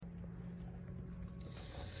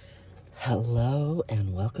Hello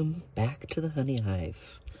and welcome back to the Honey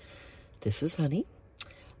Hive. This is Honey.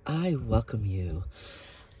 I welcome you.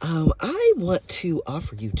 I want to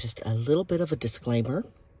offer you just a little bit of a disclaimer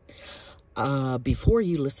before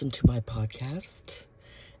you listen to my podcast.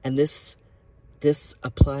 And this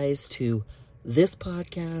applies to this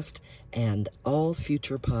podcast and all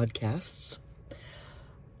future podcasts.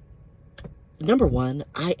 Number one,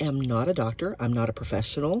 I am not a doctor. I'm not a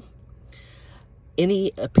professional.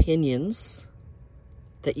 Any opinions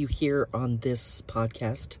that you hear on this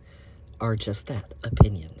podcast are just that,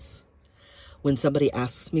 opinions. When somebody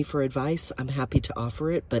asks me for advice, I'm happy to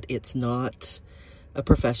offer it, but it's not a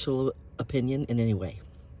professional opinion in any way.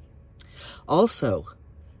 Also,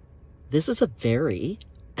 this is a very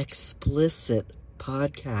explicit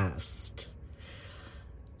podcast.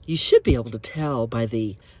 You should be able to tell by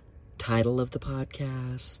the title of the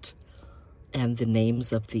podcast and the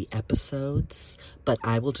names of the episodes, but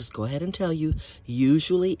I will just go ahead and tell you,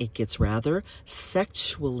 usually it gets rather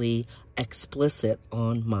sexually explicit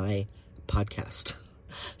on my podcast.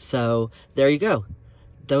 So there you go.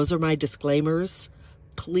 Those are my disclaimers.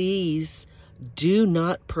 Please do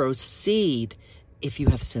not proceed if you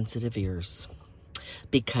have sensitive ears,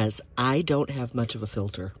 because I don't have much of a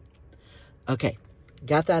filter. Okay,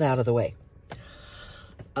 got that out of the way.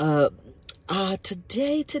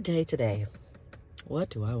 Today, what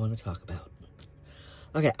do I want to talk about?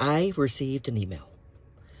 Okay, I received an email,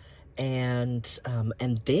 and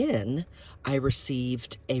then I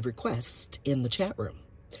received a request in the chat room.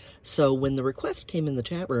 So when the request came in the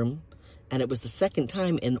chat room, and it was the second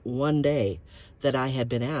time in one day that I had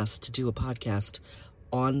been asked to do a podcast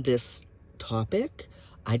on this topic,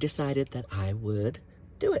 I decided that I would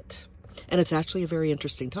do it. And it's actually a very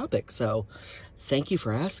interesting topic, so thank you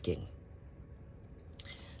for asking.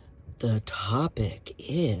 The topic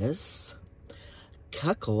is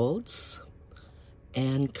Cuckolds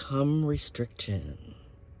and Cum Restriction.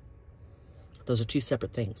 Those are two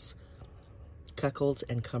separate things. Cuckolds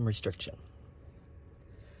and Cum Restriction.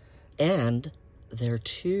 And they're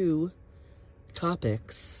two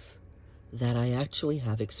topics that I actually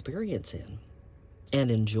have experience in and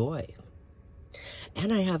enjoy.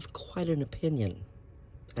 And I have quite an opinion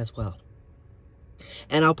as well.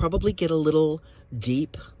 And I'll probably get a little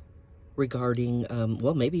deep regarding,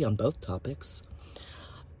 maybe on both topics.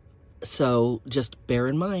 So just bear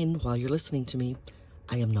in mind while you're listening to me,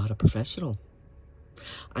 I am not a professional.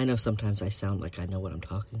 I know sometimes I sound like I know what I'm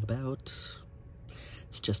talking about.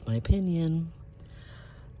 It's just my opinion.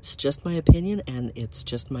 It's just my opinion, and it's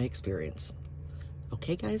just my experience.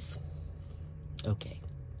 Okay, guys? Okay.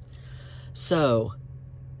 So,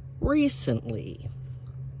 recently,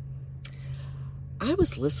 I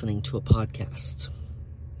was listening to a podcast,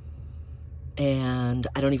 and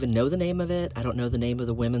I don't even know the name of it. I don't know the name of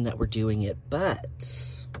the women that were doing it,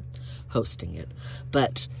 hosting it.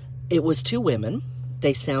 But it was two women.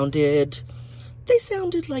 They sounded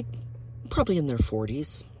like probably in their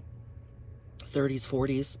 40s, 30s,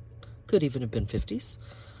 40s, could even have been 50s.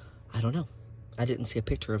 I don't know. I didn't see a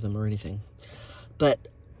picture of them or anything. But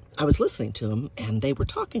I was listening to them, and they were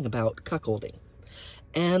talking about cuckolding.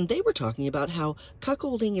 And they were talking about how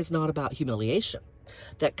cuckolding is not about humiliation.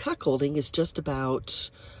 That cuckolding is just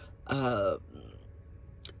about, gosh,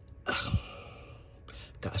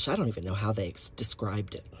 I don't even know how they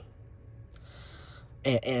described it.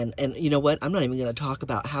 And you know what? I'm not even going to talk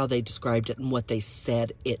about how they described it and what they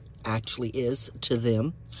said it actually is to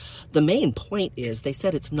them. The main point is they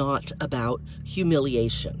said it's not about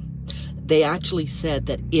humiliation. They actually said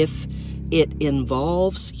that if it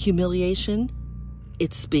involves humiliation,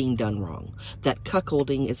 it's being done wrong. That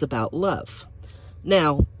cuckolding is about love.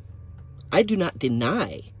 Now, I do not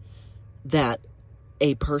deny that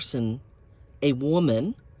a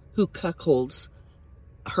woman who cuckolds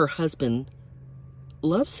her husband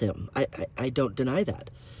loves him. I don't deny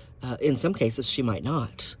that. In some cases, she might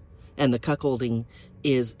not. And the cuckolding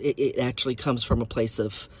it actually comes from a place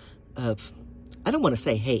of I don't want to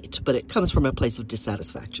say hate, but it comes from a place of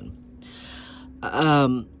dissatisfaction.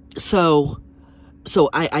 So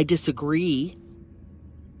I disagree.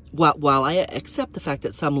 While I accept the fact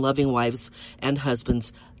that some loving wives and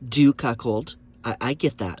husbands do cuckold, I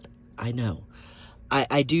get that. I know.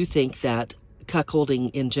 I do think that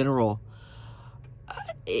cuckolding in general,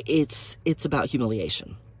 it's about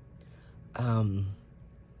humiliation.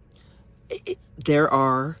 There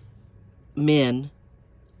are men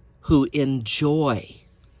who enjoy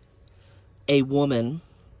a woman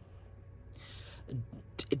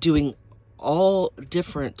doing all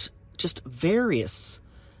different, just various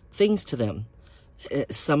things to them.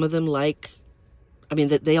 Some of them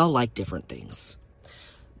they all like different things.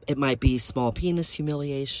 It might be small penis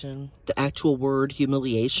humiliation. The actual word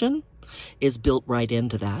humiliation is built right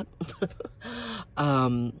into that.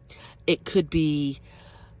 It could be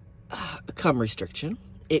cum restriction.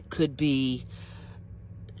 It could be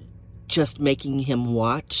just making him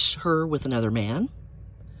watch her with another man.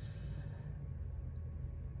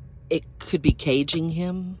 It could be caging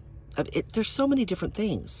him. There's so many different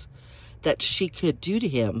things that she could do to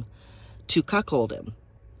him to cuckold him.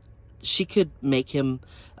 She could make him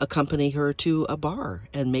accompany her to a bar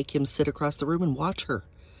and make him sit across the room and watch her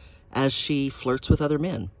as she flirts with other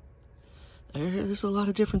men. There's a lot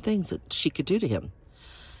of different things that she could do to him.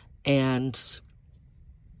 And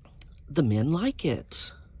the men like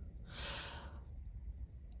it.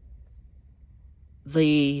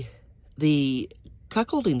 The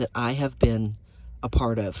cuckolding that I have been a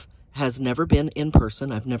part of has never been in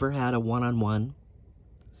person. I've never had a one-on-one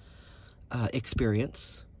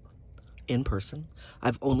experience in person.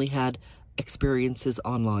 I've only had experiences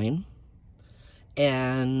online.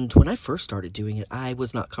 And when I first started doing it, I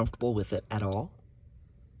was not comfortable with it at all,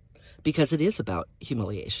 because it is about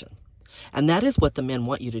humiliation. And that is what the men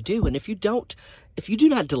want you to do. And if you do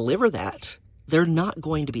not deliver that, they're not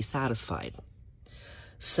going to be satisfied.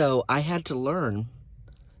 So I had to learn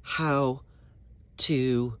how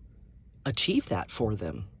to achieve that for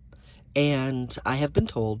them. And I have been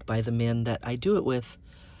told by the men that I do it with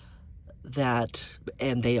that,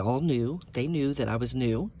 and they knew that I was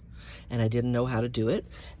new and I didn't know how to do it.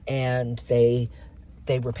 And they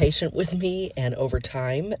were patient with me, and over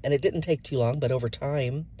time, and it didn't take too long, but over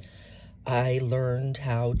time, I learned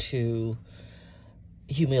how to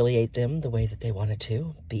humiliate them the way that they wanted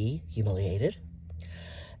to be humiliated.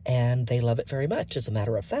 And they love it very much. As a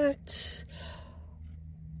matter of fact,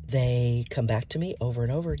 they come back to me over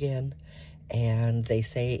and over again, and they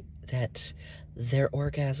say that their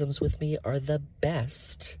orgasms with me are the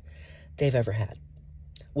best they've ever had,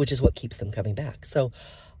 which is what keeps them coming back. So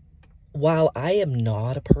while I am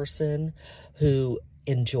not a person who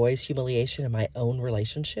enjoys humiliation in my own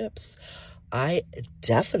relationships, I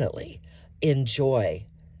definitely enjoy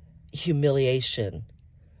humiliation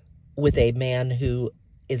with a man who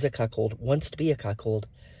is a cuckold, wants to be a cuckold,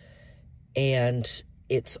 and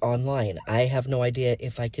it's online. I have no idea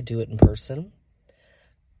if I could do it in person.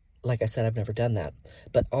 Like I said, I've never done that.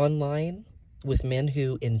 But online, with men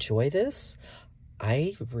who enjoy this,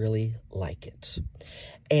 I really like it.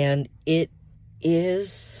 And it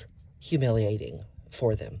is humiliating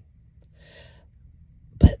for them.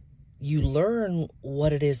 But you learn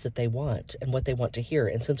what it is that they want and what they want to hear.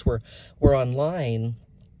 And since we're online,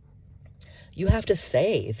 you have to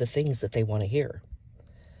say the things that they want to hear.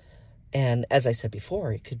 And as I said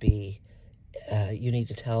before, it could be you need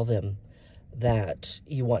to tell them that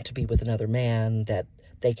you want to be with another man, that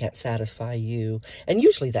they can't satisfy you. And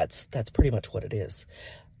usually that's pretty much what it is.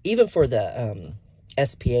 Even for the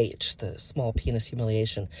SPH, the small penis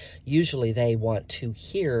humiliation, usually they want to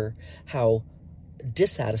hear how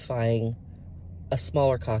dissatisfying a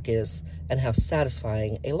smaller cock is and how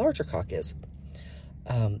satisfying a larger cock is.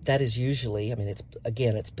 That is usually, I mean,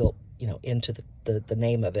 it's built, into the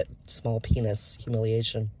name of it, small penis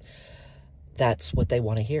humiliation. That's what they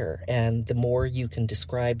want to hear. And the more you can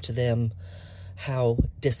describe to them how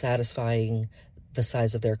dissatisfying the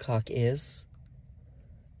size of their cock is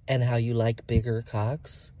and how you like bigger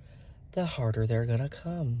cocks, the harder they're going to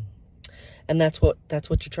come. And that's what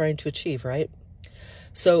you're trying to achieve, right?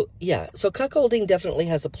 So, yeah. So cuckolding definitely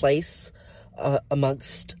has a place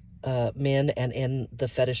amongst men and in the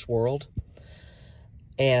fetish world.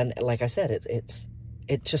 And like I said,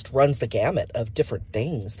 it just runs the gamut of different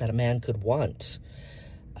things that a man could want.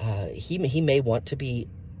 He may want to be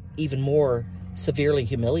even more severely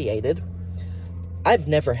humiliated. I've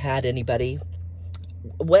never had anybody.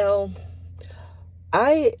 Well,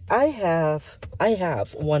 I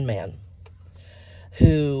have one man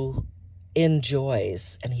who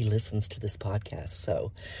enjoys, and he listens to this podcast.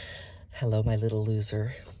 So, hello, my little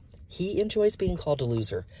loser. He enjoys being called a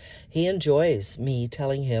loser. He enjoys me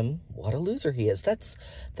telling him what a loser he is. That's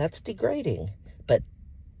degrading, but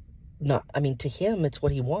to him, it's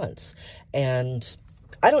what he wants. And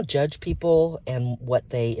I don't judge people and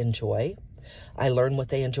what they enjoy. I learn what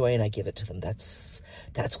they enjoy and I give it to them. That's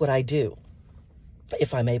what I do,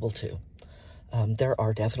 if I'm able to. There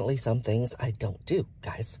are definitely some things I don't do,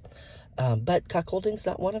 guys. But cuckolding's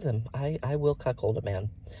not one of them. I will cuckold a man.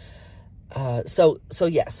 So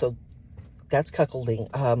that's cuckolding.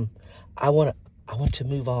 I want to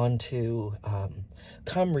move on to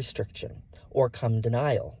cum restriction or cum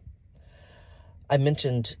denial. I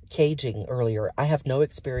mentioned caging earlier. I have no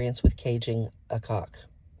experience with caging a cock.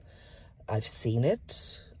 I've seen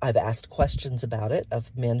it. I've asked questions about it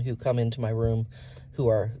of men who come into my room who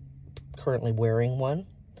are currently wearing one.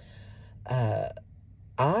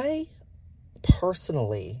 I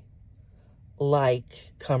personally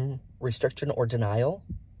like cum restriction or denial.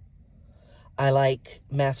 I like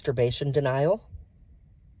masturbation denial.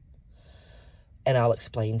 And I'll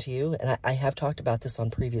explain to you. And I have talked about this on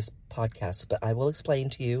previous podcasts, but I will explain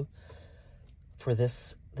to you for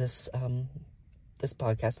this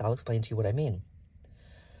podcast. I'll explain to you what I mean.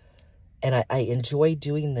 And I enjoy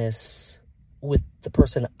doing this with the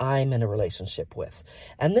person I'm in a relationship with.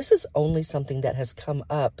 And this is only something that has come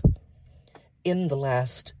up in the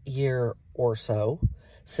last year or so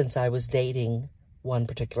since I was dating one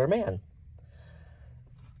particular man.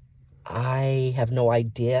 I have no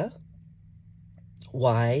idea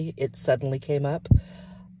why it suddenly came up.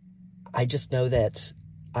 I just know that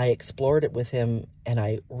I explored it with him and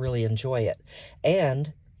I really enjoy it.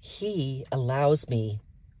 And he allows me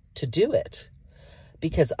to do it,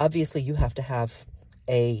 because obviously you have to have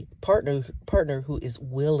a partner who is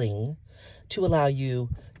willing to allow you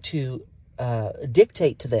to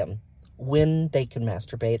dictate to them when they can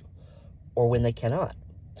masturbate or when they cannot.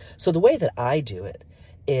 So the way that I do it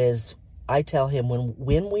is I tell him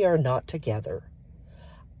when we are not together,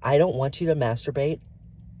 I don't want you to masturbate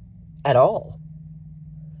at all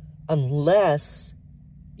unless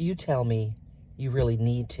you tell me you really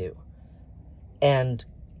need to. And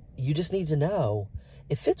you just need to know,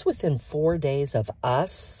 if it's within 4 days of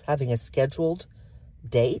us having a scheduled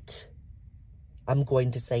date, I'm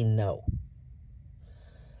going to say no.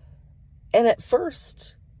 And at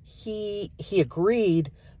first, he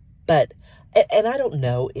agreed, and I don't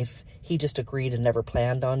know if he just agreed and never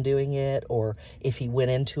planned on doing it, or if he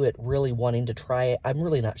went into it really wanting to try it. I'm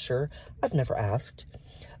really not sure. I've never asked.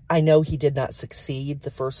 I know he did not succeed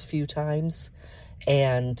the first few times.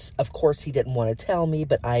 And of course he didn't want to tell me,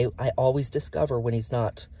 but I always discover when he's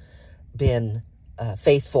not been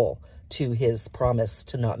faithful to his promise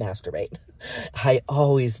to not masturbate. I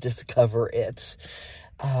always discover it.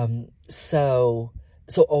 So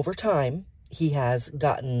over time, he has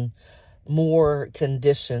gotten more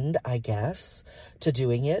conditioned, I guess, to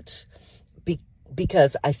doing it.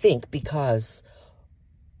 Because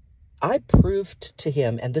I proved to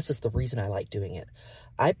him, and this is the reason I like doing it,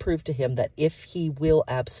 I proved to him that if he will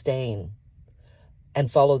abstain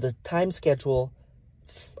and follow the time schedule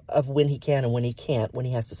of when he can and when he can't, when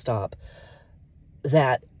he has to stop,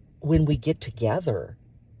 that when we get together,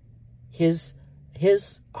 his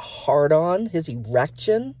hard-on, his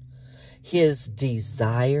erection, his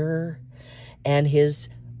desire, and his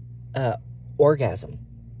orgasm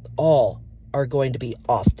all are going to be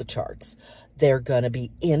off the charts. They're going to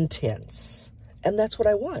be intense. And that's what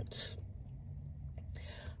I want.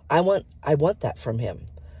 I want that from him.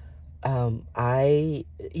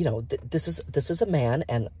 This is a man,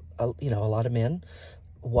 and a lot of men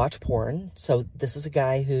watch porn. So this is a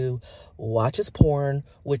guy who watches porn,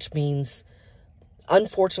 which means,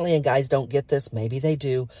 unfortunately, and guys don't get this, maybe they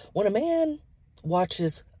do, when a man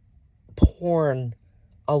watches porn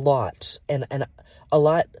a lot, and a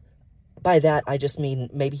lot, by that I just mean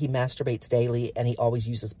maybe he masturbates daily and he always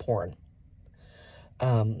uses porn.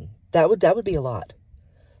 That would be a lot.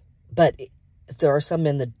 But there are some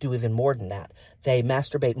men that do even more than that. They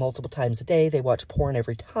masturbate multiple times a day. They watch porn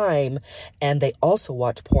every time. And they also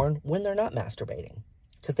watch porn when they're not masturbating,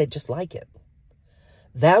 because they just like it.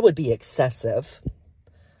 That would be excessive.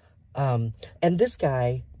 And this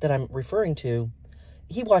guy that I'm referring to,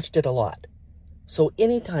 he watched it a lot. So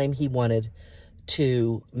anytime he wanted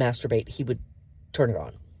to masturbate, he would turn it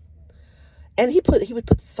on. And he would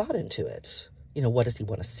put thought into it. What does he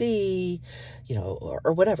want to see,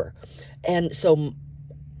 or whatever. And so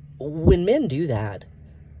when men do that,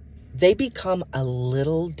 they become a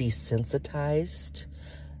little desensitized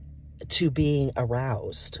to being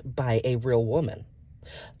aroused by a real woman.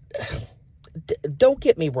 Don't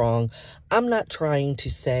get me wrong. I'm not trying to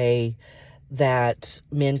say that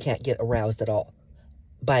men can't get aroused at all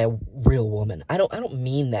by a real woman. I don't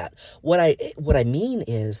mean that. What I mean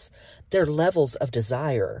is their levels of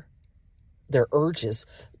desire, their urges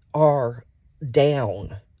are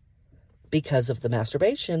down because of the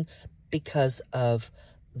masturbation, because of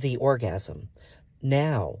the orgasm.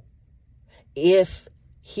 Now, if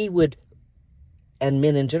he would, and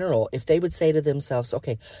men in general, if they would say to themselves,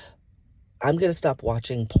 okay, I'm going to stop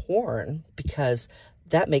watching porn because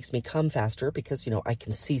that makes me come faster, because, I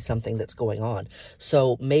can see something that's going on.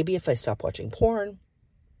 So maybe if I stop watching porn,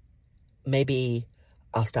 maybe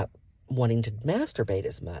I'll stop wanting to masturbate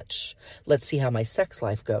as much. Let's see how my sex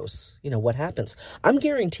life goes. What happens. I'm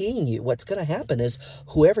guaranteeing you what's going to happen is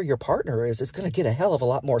whoever your partner is going to get a hell of a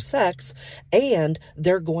lot more sex, and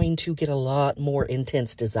they're going to get a lot more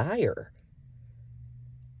intense desire.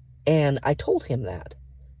 And I told him that.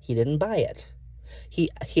 He didn't buy it. He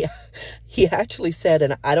actually said,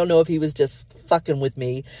 and I don't know if he was just fucking with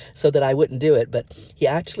me so that I wouldn't do it, but he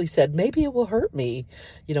actually said, maybe it will hurt me.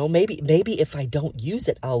 Maybe if I don't use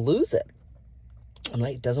it, I'll lose it. I'm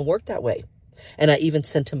like, it doesn't work that way. And I even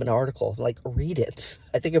sent him an article, like, read it.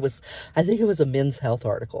 I think it was a Men's Health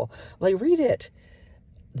article. I'm like, read it.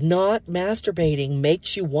 Not masturbating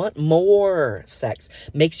makes you want more sex,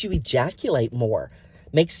 makes you ejaculate more,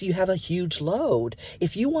 makes you have a huge load.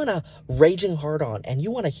 If you want a raging hard-on and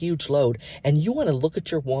you want a huge load and you want to look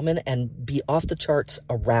at your woman and be off the charts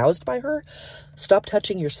aroused by her, stop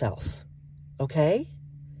touching yourself. Okay?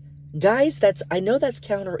 Guys, I know that's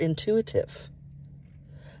counterintuitive,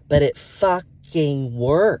 but it fucking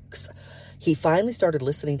works. He finally started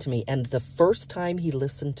listening to me, and the first time he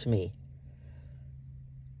listened to me,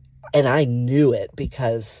 and I knew it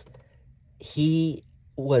because he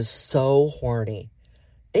was so horny.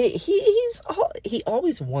 He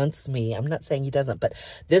always wants me. I'm not saying he doesn't, but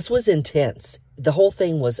this was intense. The whole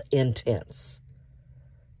thing was intense.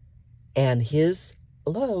 And his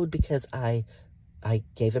load, because I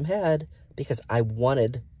gave him head, because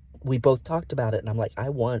we both talked about it, and I'm like, I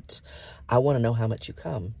want to know how much you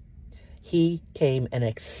come. He came an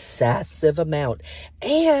excessive amount,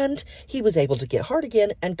 and he was able to get hard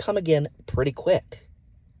again and come again pretty quick,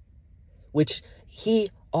 which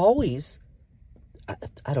he always,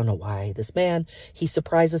 I don't know why, this man, he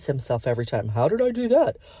surprises himself every time. How did I do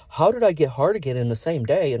that? How did I get hard again in the same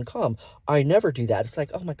day and come? I never do that. It's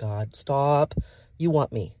like, oh my God, stop. You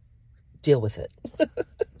want me. Deal with it.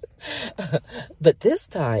 But this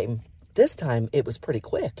time it was pretty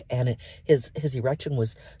quick, and his erection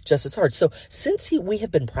was just as hard. So since we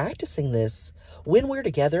have been practicing this, when we're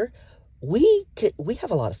together, we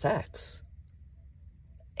have a lot of sex.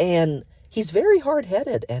 And he's very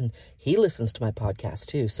hard-headed, and he listens to my podcast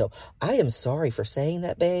too. So I am sorry for saying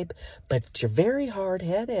that, babe, but you're very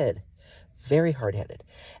hard-headed. Very hard-headed.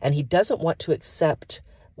 And he doesn't want to accept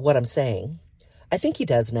what I'm saying. I think he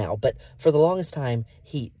does now, but for the longest time,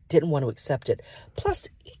 he didn't want to accept it. Plus,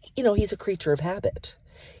 he's a creature of habit.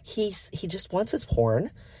 He just wants his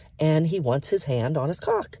porn, and he wants his hand on his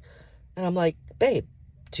cock. And I'm like, babe,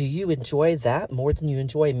 do you enjoy that more than you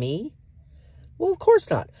enjoy me? Well, of course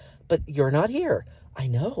not. But you're not here. I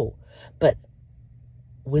know. But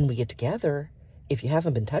when we get together, if you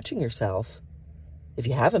haven't been touching yourself, if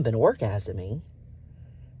you haven't been orgasming,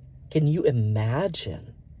 can you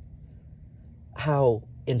imagine how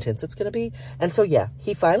intense it's going to be? And so, yeah,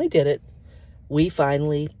 he finally did it.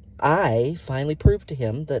 I finally proved to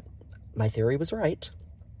him that my theory was right.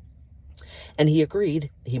 And he agreed.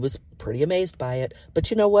 He was pretty amazed by it. But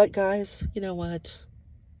you know what, guys? You know what?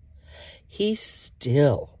 He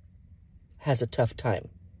still has a tough time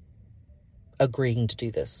agreeing to do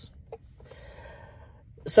this.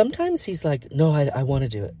 Sometimes he's like, no, I want to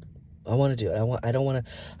do it. I want to do it. I don't want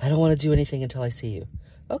to do anything until I see you.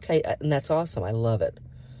 Okay, and that's awesome. I love it.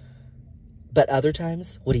 But other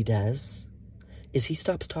times, what he does is he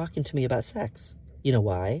stops talking to me about sex. You know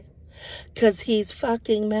why? Because he's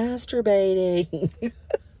fucking masturbating.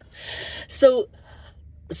 So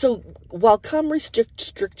while cum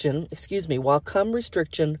restriction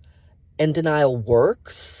and denial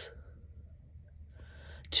works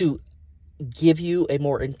to give you a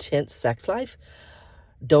more intense sex life,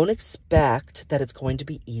 don't expect that it's going to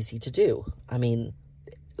be easy to do. I mean,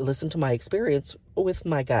 listen to my experience with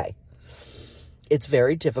my guy. It's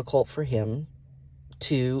very difficult for him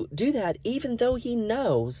to do that, even though he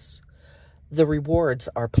knows the rewards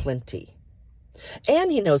are plenty.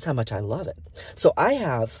 And he knows how much I love it. So I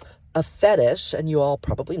have a fetish, and you all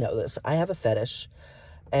probably know this. I have a fetish,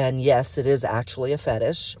 and yes, it is actually a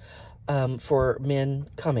fetish for men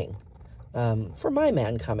coming, for my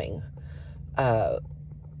man coming.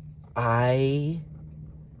 I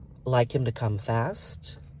like him to come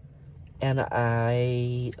fast, and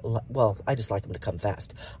I just like him to come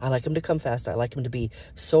fast. I like him to come fast. I like him to be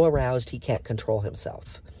so aroused he can't control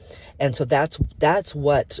himself. And so that's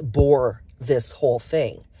what bore this whole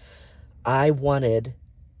thing. I wanted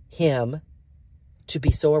him to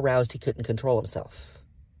be so aroused he couldn't control himself.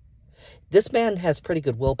 This man has pretty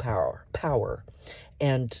good willpower,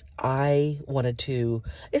 and I wanted to,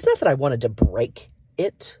 it's not that I wanted to break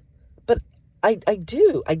it, but I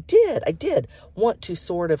did want to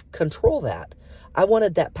sort of control that. I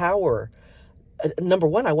wanted that power number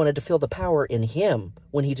one, I wanted to feel the power in him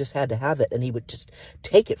when he just had to have it and he would just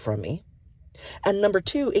take it from me. And number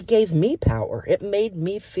two, it gave me power. It made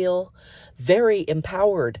me feel very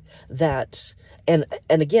empowered that, and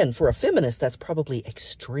again, for a feminist, that's probably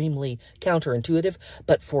extremely counterintuitive.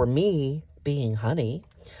 But for me, being honey,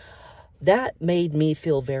 that made me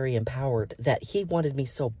feel very empowered that he wanted me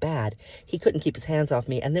so bad. He couldn't keep his hands off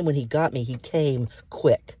me. And then when he got me, he came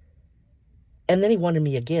quick. And then he wanted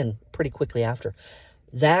me again pretty quickly after.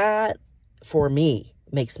 That, for me,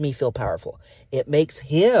 makes me feel powerful. It makes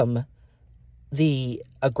him the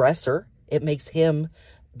aggressor. It makes him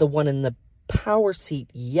the one in the power seat,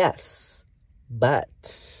 yes.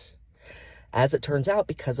 But as it turns out,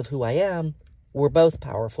 because of who I am, we're both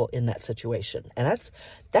powerful in that situation. And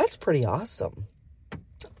that's pretty awesome,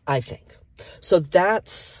 I think. So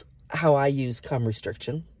that's how I use cum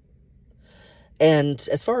restriction. And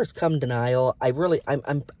as far as cum denial, I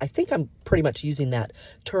think I'm pretty much using that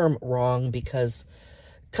term wrong, because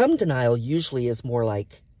cum denial usually is more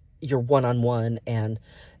like you're one-on-one and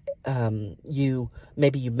you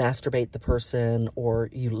masturbate the person, or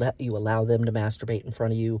you allow them to masturbate in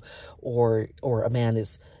front of you, or a man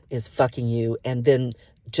is fucking you, and then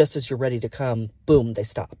just as you're ready to come, boom, they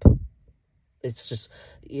stop. It's just,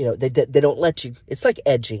 they don't let you. It's like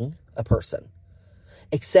edging a person,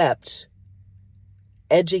 except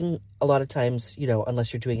edging a lot of times,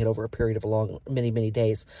 unless you're doing it over a period of many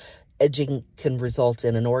days, edging can result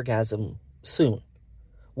in an orgasm soon.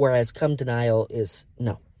 Whereas cum denial is,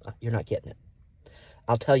 no, you're not getting it.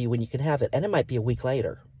 I'll tell you when you can have it. And it might be a week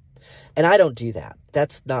later. And I don't do that.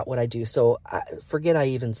 That's not what I do. So forget I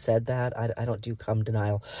even said that. I don't do cum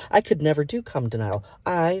denial. I could never do cum denial.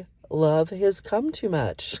 I love his cum too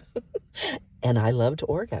much. And I love to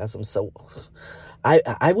orgasm. So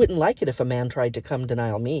I wouldn't like it if a man tried to cum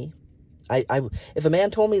denial me. If a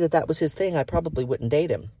man told me that was his thing, I probably wouldn't date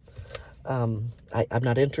him. I'm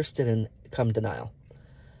not interested in cum denial.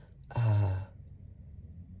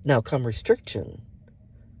 Now, cum restriction,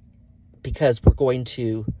 because we're going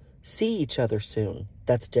to see each other soon,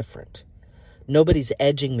 that's different. Nobody's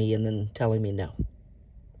edging me and then telling me no.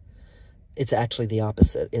 It's actually the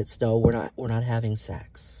opposite. It's no, we're not having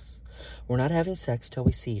sex. We're not having sex till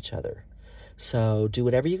we see each other. So do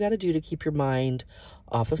whatever you got to do to keep your mind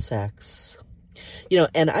off of sex.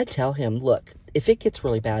 And I tell him, look, if it gets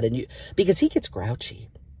really bad because he gets grouchy.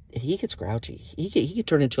 He could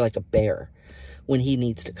turn into like a bear when he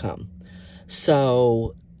needs to come.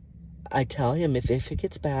 So I tell him, if it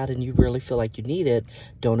gets bad and you really feel like you need it,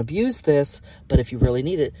 don't abuse this. But if you really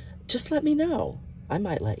need it, just let me know. I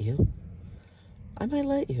might let you. I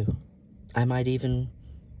might even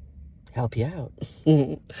help you out.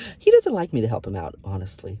 He doesn't like me to help him out,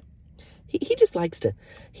 honestly. He just likes to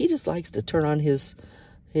turn on his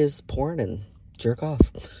porn and jerk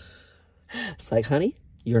off. It's like, honey,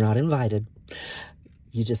 you're not invited.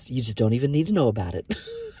 You just don't even need to know about it.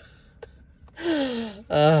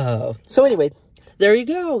 Oh. So anyway, there you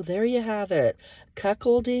go. There you have it.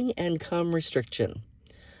 Cuckolding and cum restriction.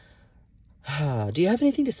 Do you have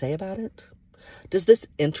anything to say about it? Does this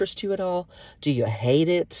interest you at all? Do you hate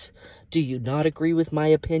it? Do you not agree with my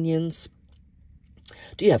opinions?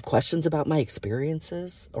 Do you have questions about my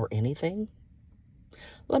experiences or anything?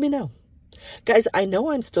 Let me know. Guys, I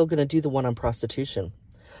know I'm still going to do the one on prostitution.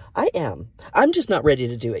 I am. I'm just not ready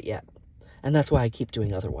to do it yet. And that's why I keep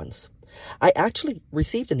doing other ones. I actually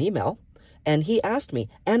received an email and he asked me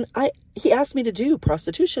to do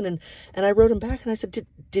prostitution, and I wrote him back and I said,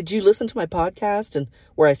 did you listen to my podcast and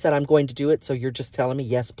where I said I'm going to do it, so you're just telling me,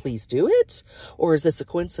 yes, please do it? Or is this a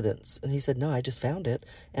coincidence? And he said, no, I just found it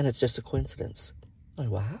and it's just a coincidence. I'm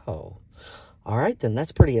like, wow. All right, then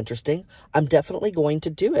that's pretty interesting. I'm definitely going to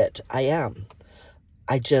do it. I am.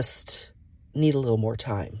 I just need a little more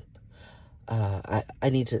time. I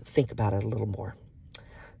need to think about it a little more.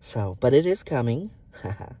 So, but it is coming.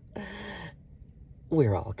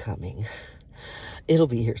 We're all coming. It'll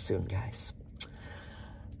be here soon, guys.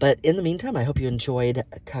 But in the meantime, I hope you enjoyed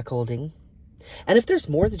cuckolding. And if there's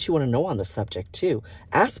more that you want to know on the subject too,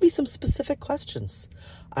 ask me some specific questions.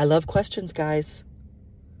 I love questions, guys.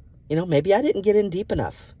 Maybe I didn't get in deep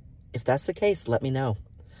enough. If that's the case, let me know.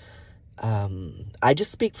 I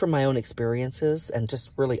just speak from my own experiences and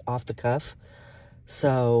just really off the cuff.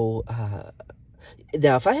 So,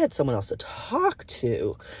 now if I had someone else to talk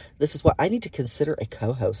to, this is what I need to consider a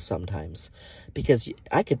co-host sometimes, because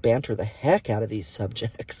I could banter the heck out of these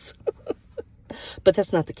subjects. But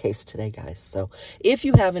that's not the case today, guys. So if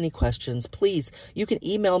you have any questions, please, you can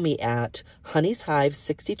email me at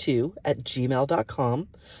honeyshive62@gmail.com.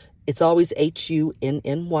 It's always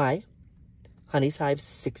HUNNY,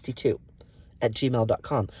 honeyshive62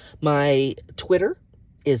 honey's@gmail.com. My Twitter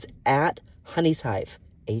is at Honey's Hive,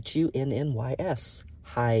 Hunnys,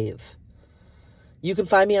 Hive. You can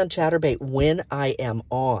find me on Chatterbait when I am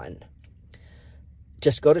on.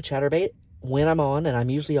 Just go to Chatterbait when I'm on, and I'm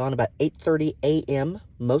usually on about 8:30 a.m.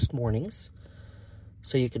 most mornings.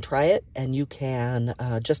 So you can try it, and you can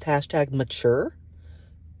just hashtag mature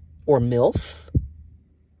or MILF,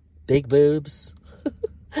 big boobs.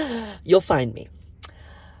 You'll find me.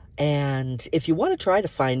 And if you want to try to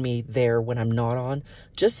find me there when I'm not on,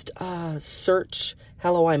 just search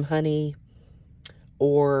Hello, I'm Honey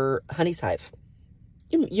or Honey's Hive.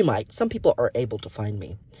 You might. Some people are able to find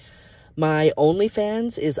me. My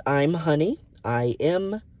OnlyFans is I'm Honey. I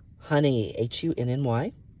am Honey,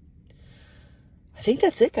 Hunny. I think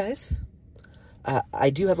that's it, guys. I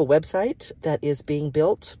do have a website that is being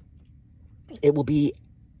built. It will be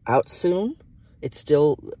out soon. It's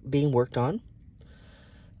still being worked on.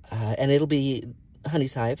 And it'll be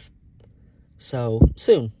Honey's Hive. So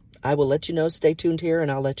soon. I will let you know. Stay tuned here,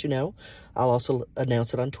 and I'll let you know. I'll also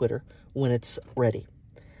announce it on Twitter when it's ready.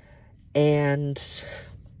 And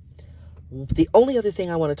the only other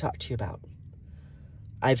thing I want to talk to you about,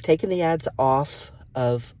 I've taken the ads off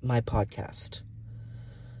of my podcast.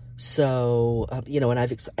 So, and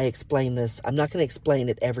I explained this. I'm not going to explain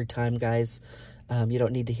it every time, guys. You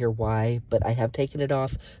don't need to hear why, but I have taken it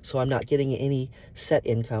off, so I'm not getting any set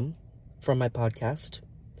income from my podcast.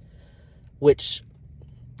 Which,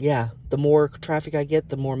 yeah, the more traffic I get,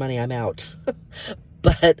 the more money I'm out.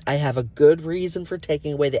 But I have a good reason for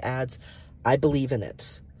taking away the ads. I believe in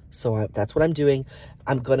it. So that's what I'm doing.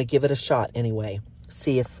 I'm going to give it a shot anyway.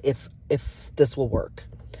 See if this will work.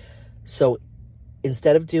 So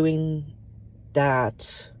instead of doing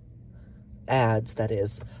that, ads, that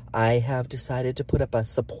is, I have decided to put up a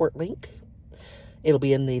support link. It'll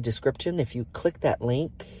be in the description. If you click that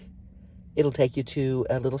link, it'll take you to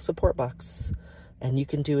a little support box. And you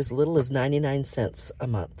can do as little as 99 cents a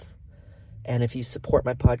month. And if you support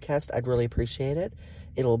my podcast, I'd really appreciate it.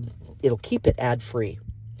 It'll keep it ad-free.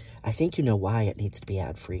 I think you know why it needs to be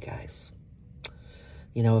ad-free, guys.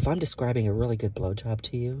 If I'm describing a really good blowjob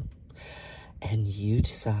to you, and you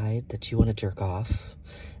decide that you want to jerk off,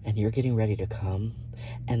 and you're getting ready to come,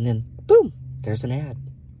 and then, boom, there's an ad.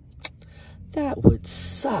 That would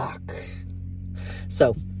suck.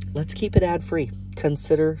 So, let's keep it ad-free.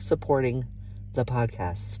 Consider supporting the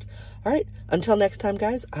podcast. All right, until next time,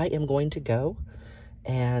 guys, I am going to go.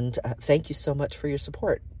 And thank you so much for your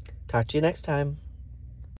support. Talk to you next time.